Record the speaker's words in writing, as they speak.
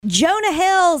Jonah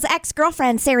Hill's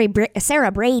ex-girlfriend,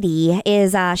 Sarah Brady,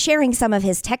 is sharing some of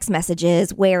his text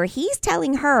messages where he's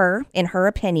telling her, in her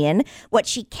opinion, what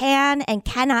she can and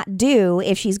cannot do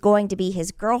if she's going to be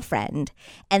his girlfriend.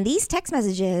 And these text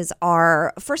messages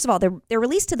are, first of all, they're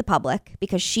released to the public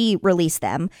because she released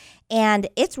them. And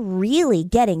it's really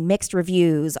getting mixed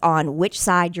reviews on which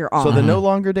side you're on. So they're no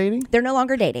longer dating? They're no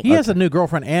longer dating. He has a new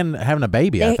girlfriend and having a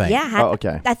baby, I think. Yeah.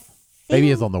 Okay.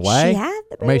 Baby is on the way. She had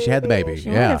the baby. Maybe she had the baby.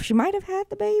 She might have had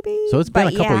the baby. So it's been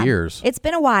a couple of years. It's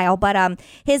been a while, but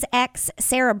his ex,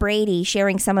 Sarah Brady,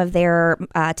 sharing some of their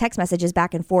text messages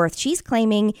back and forth. She's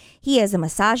claiming he is a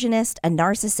misogynist, a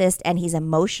narcissist, and he's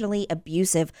emotionally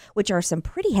abusive, which are some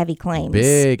pretty heavy claims.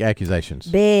 Big accusations.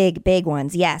 Big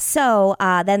ones, yes. So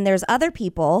then there's other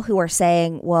people who are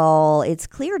saying, well, it's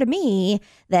clear to me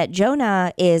that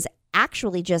Jonah is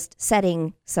actually just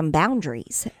setting some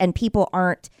boundaries, and people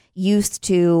aren't used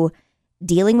to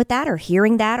dealing with that or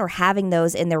hearing that or having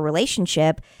those in their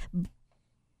relationship.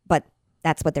 But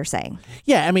that's what they're saying.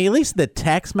 Yeah, I mean, at least the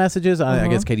text messages, I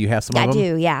guess, Katie, you have some of them? I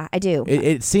do, yeah, I do.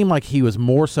 It seemed like he was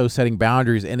more so setting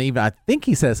boundaries, and even I think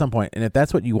he said at some point, and if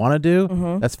that's what you want to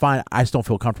do, that's fine. I just don't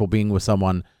feel comfortable being with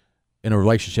someone in a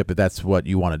relationship if that's what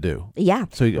you want to do. Yeah.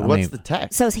 So what's the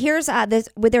text? So here's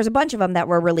there's a bunch of them that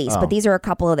were released, but these are a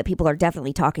couple that people are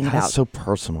definitely talking about. That's so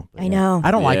personal. I know. I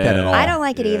don't like that at all. I don't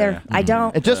like it either. I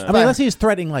don't. It just, I mean, unless he's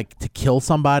threatening like to kill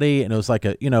somebody, and it was like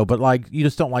but like you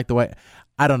just don't like the way.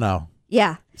 I don't know.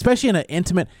 Yeah. Especially in an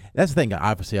intimate. That's the thing.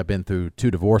 Obviously, I've been through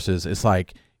 2 divorces. It's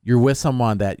like you're with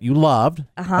someone that you loved.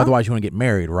 Otherwise, you want to get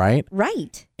married, right?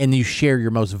 Right. And you share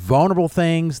your most vulnerable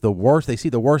things, the worst. They see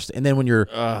the worst. And then when you're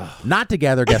not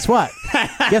together, guess what?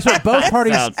 Guess what? Both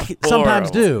parties sometimes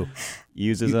do.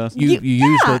 Uses us. You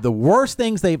use the worst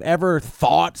things they've ever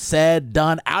thought, said,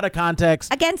 done out of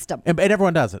context. Against them. And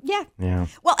everyone does it. Yeah.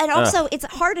 Well, and also it's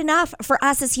hard enough for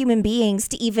us as human beings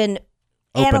to even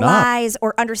Open analyze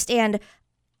or understand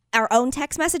our own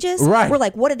text messages. Right. We're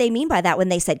like, what did they mean by that when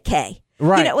they said K?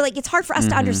 Right. Like it's hard for us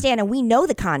to understand, and we know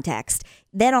the context.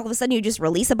 Then all of a sudden you just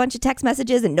release a bunch of text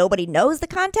messages and nobody knows the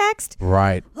context.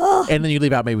 Right. And then you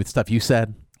leave out maybe stuff you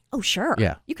said. Oh, sure.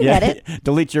 Yeah. You can edit.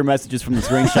 Delete your messages from the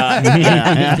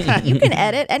screenshot. You can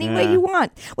edit any way you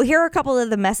want. Well, here are a couple of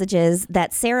the messages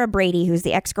that Sarah Brady, who's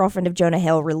the ex-girlfriend of Jonah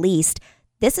Hill, released.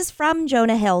 This is from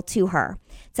Jonah Hill to her.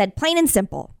 It said, plain and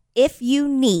simple, if you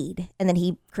need, and then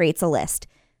he creates a list,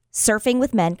 surfing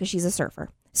with men, because she's a surfer,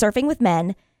 surfing with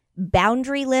men,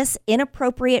 boundaryless,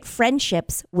 inappropriate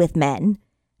friendships with men,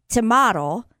 to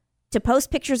model, to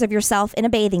post pictures of yourself in a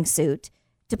bathing suit,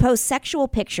 to post sexual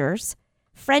pictures,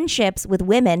 friendships with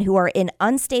women who are in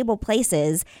unstable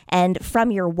places, and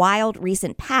from your wild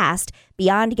recent past,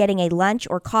 beyond getting a lunch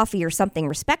or coffee or something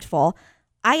respectful,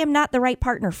 I am not the right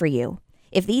partner for you.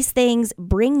 If these things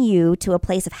bring you to a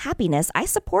place of happiness, I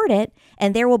support it,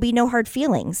 and there will be no hard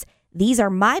feelings. These are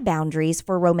my boundaries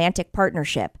for romantic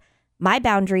partnership. My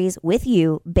boundaries with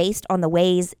you based on the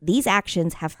ways these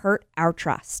actions have hurt our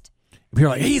trust. You're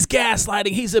like, he's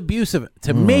gaslighting, he's abusive.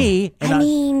 To me,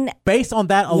 based on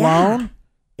that alone,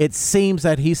 it seems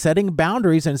that he's setting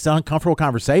boundaries and it's an uncomfortable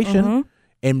conversation.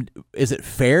 And is it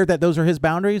fair that those are his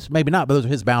boundaries? Maybe not, but those are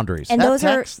his boundaries. And those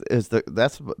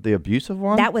that's the abusive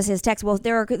one? That was his text. Well,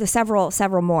 there are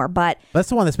several more, but that's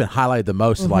the one that's been highlighted the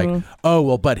most. Like, oh,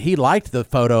 well, but he liked the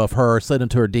photo of her slid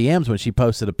into her DMs when she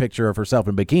posted a picture of herself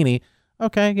in bikini.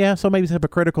 Okay, yeah, so maybe it's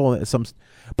hypocritical.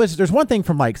 But there's one thing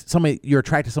from like somebody, you're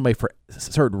attracted to somebody for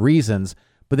certain reasons,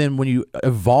 but then when you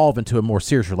evolve into a more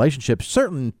serious relationship,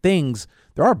 certain things,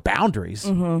 there are boundaries.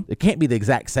 It can't be the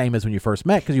exact same as when you first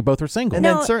met because you both are single. And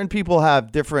then certain people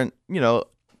have different,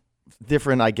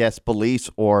 I guess, beliefs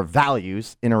or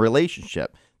values in a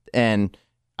relationship. And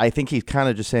I think he's kind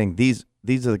of just saying these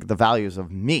are the values of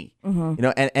me.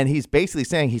 And he's basically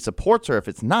saying he supports her if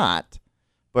it's not.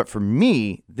 But for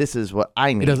me, this is what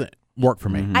I need. It doesn't work for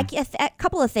me. A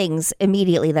couple of things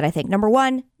immediately that I think. Number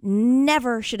one,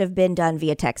 never should have been done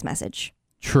via text message.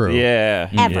 True. Yeah.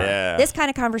 Ever. Yeah. This kind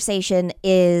of conversation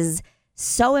is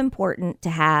so important to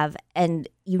have, and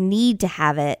you need to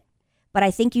have it. But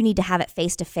I think you need to have it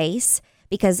face to face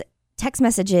because text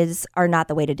messages are not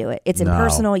the way to do it. It's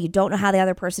impersonal. You don't know how the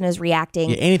other person is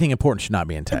reacting. Yeah, anything important should not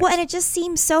be in text. Well, and it just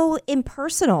seems so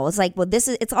impersonal. It's like,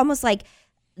 it's almost like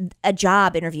a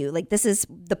job interview. Like this is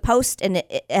the post and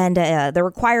the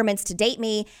requirements to date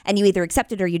me, and you either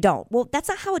accept it or you don't. Well, that's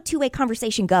not how a two-way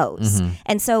conversation goes.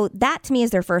 And so that to me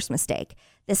is their first mistake.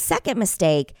 The second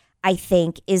mistake, I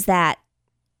think, is that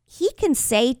he can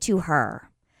say to her,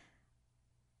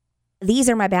 these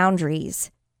are my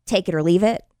boundaries, take it or leave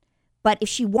it. But if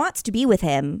she wants to be with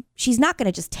him, she's not going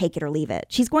to just take it or leave it.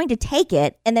 She's going to take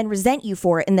it and then resent you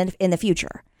for it in the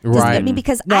future. Right. I mean,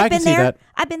 because No, I I've can been see there. that.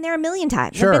 I've been there a million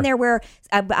times. Sure. I've been there where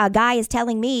a guy is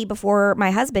telling me before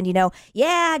my husband,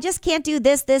 I just can't do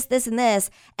this, this, this, and this.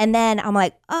 And then I'm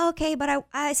like, oh, okay, but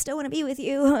I still want to be with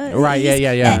you. Right.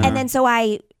 Yeah. And then so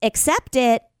I accept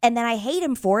it, and then I hate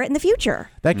him for it in the future.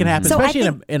 That can happen, So I especially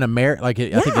think- in a marriage. Like I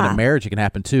think in a marriage, it can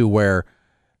happen too, where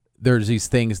there's these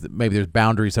things that maybe there's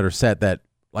boundaries that are set that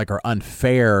like are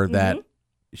unfair that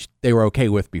they were okay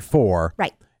with before,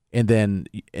 Right. and then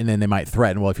they might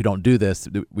threaten, well, if you don't do this,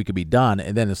 we could be done,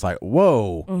 and then it's like,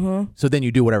 whoa. So then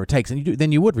you do whatever it takes, and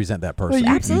then you would resent that person. Well,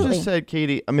 you Absolutely. just said,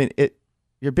 Katie. I mean,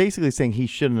 you're basically saying he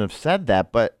shouldn't have said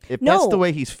that, but if No. that's the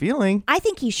way he's feeling, I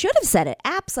think he should have said it.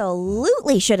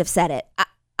 Absolutely should have said it.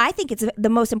 I think it's the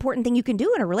most important thing you can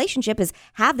do in a relationship is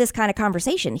have this kind of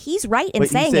conversation. He's right in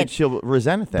but you saying said it. she'll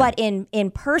resent it then. But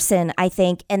in person, I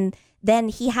think, and then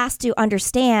he has to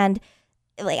understand,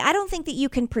 like, I don't think that you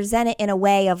can present it in a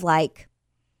way of like,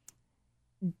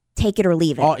 take it or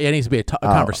leave it. Oh, it needs to be a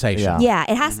conversation. yeah.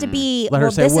 Yeah, it has to be. Let her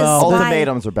well, say, this well, is why-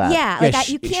 Ultimatums are bad. Yeah, Yeah,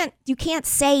 like you can't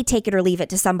say take it or leave it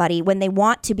to somebody when they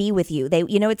want to be with you.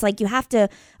 It's like you have to.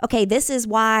 Okay, this is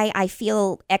why I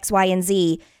feel X, Y, and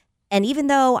Z. And even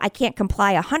though I can't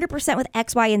comply 100% with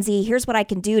X, Y, and Z, here's what I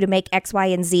can do to make X, Y,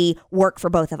 and Z work for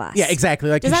both of us. Yeah, exactly.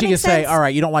 Like Does she that can make say, sense? all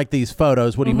right, you don't like these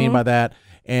photos. What do you mean by that?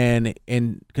 And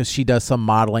because she does some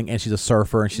modeling and she's a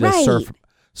surfer and she does Right.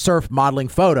 surf modeling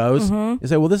photos, and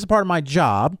say, well, this is part of my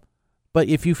job. But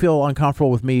if you feel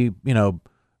uncomfortable with me,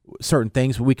 certain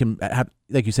things, we can have,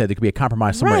 like you said, there could be a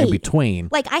compromise somewhere in Right. between.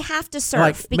 Like I have to surf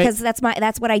Like, because that's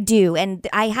what I do, and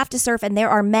I have to surf, and there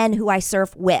are men who I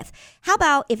surf with. How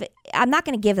about I'm not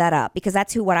going to give that up because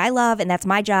that's what I love, and that's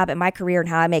my job and my career and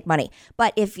how I make money.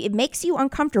 But if it makes you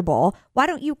uncomfortable, why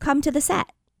don't you come to the set?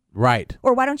 Right.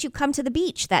 Or why don't you come to the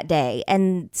beach that day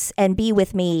and be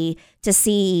with me to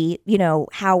see,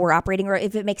 how we're operating, or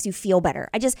if it makes you feel better.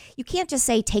 You can't just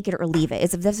say take it or leave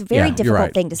it. That's a very You're difficult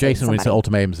right. thing to say to Jason, when he somebody. said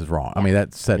ultimatums is wrong. I mean,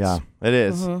 that's Yeah, it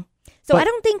is. So But I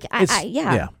don't think,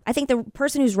 it's- I think the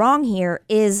person who's wrong here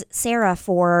is Sarah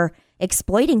for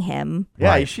exploiting him.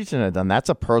 Yeah, Right. she shouldn't have done. That's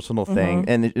a personal thing,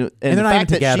 and the they're not even fact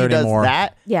that together she does anymore.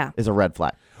 that Yeah. is a red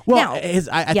flag. Well, Now-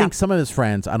 I think some of his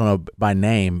friends, I don't know by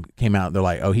name, came out. They're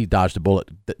like, "Oh, he dodged a bullet,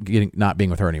 not being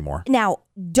with her anymore." Now,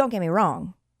 don't get me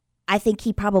wrong. I think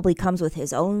he probably comes with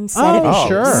his own set of Oh, issues.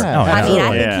 sure. Yeah. Oh, I mean, I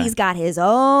absolutely. think Yeah. he's got his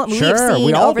own. Sure, We've seen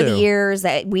we all over the do. years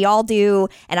that we all do,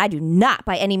 and I do not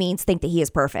by any means think that he is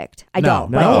perfect. I No,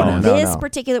 don't. no, But in no, this no.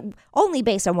 particular, only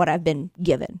based on what I've been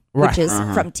given, Right. which is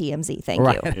from TMZ. Thank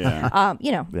Right. you.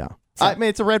 Yeah. Yeah. I mean,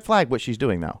 it's a red flag what she's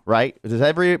doing, though, right?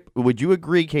 Would you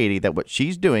agree, Katie, that what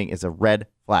she's doing is a red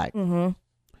flag?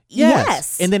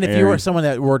 Yes. And then if you were someone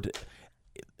that were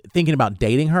thinking about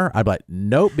dating her, I'd be like,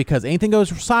 nope, because anything goes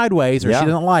sideways or Yeah. she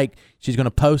doesn't like, she's going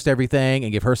to post everything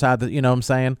and give her side. You know what I'm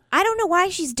saying? I don't know why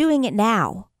she's doing it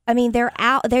now. I mean,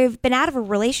 they've been out of a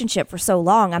relationship for so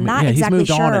long. I'm not yeah, exactly he's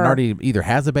moved sure. on and already either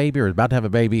has a baby or is about to have a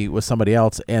baby with somebody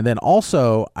else. And then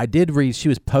also, I did read she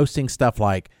was posting stuff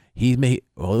like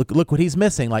look what he's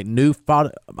missing, like new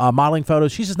modeling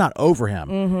photos. She's just not over him.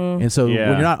 And so when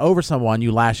you're not over someone,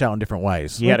 you lash out in different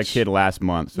ways. He had a kid last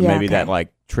month, so Yeah, maybe okay. that like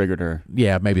triggered her.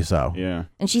 Yeah, maybe so. Yeah.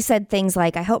 And she said things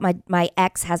like, I hope my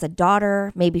ex has a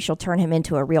daughter. Maybe she'll turn him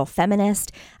into a real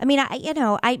feminist. I mean,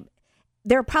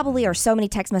 there probably are so many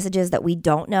text messages that we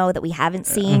don't know, that we haven't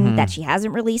seen, that she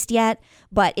hasn't released yet.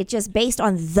 But it just based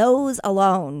on those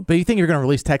alone. But you think you're going to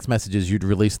release text messages, you'd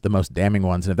release the most damning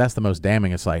ones. And if that's the most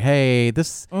damning, it's like, hey,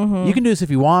 this you can do this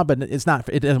if you want, but it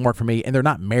doesn't work for me. And they're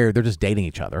not married. They're just dating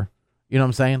each other. You know what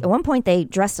I'm saying? At one point, they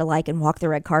dressed alike and walked the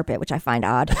red carpet, which I find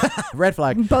odd. Red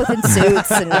flag. Both in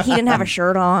suits, and he didn't have a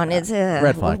shirt on. It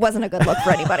Red flag. wasn't a good look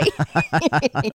for anybody.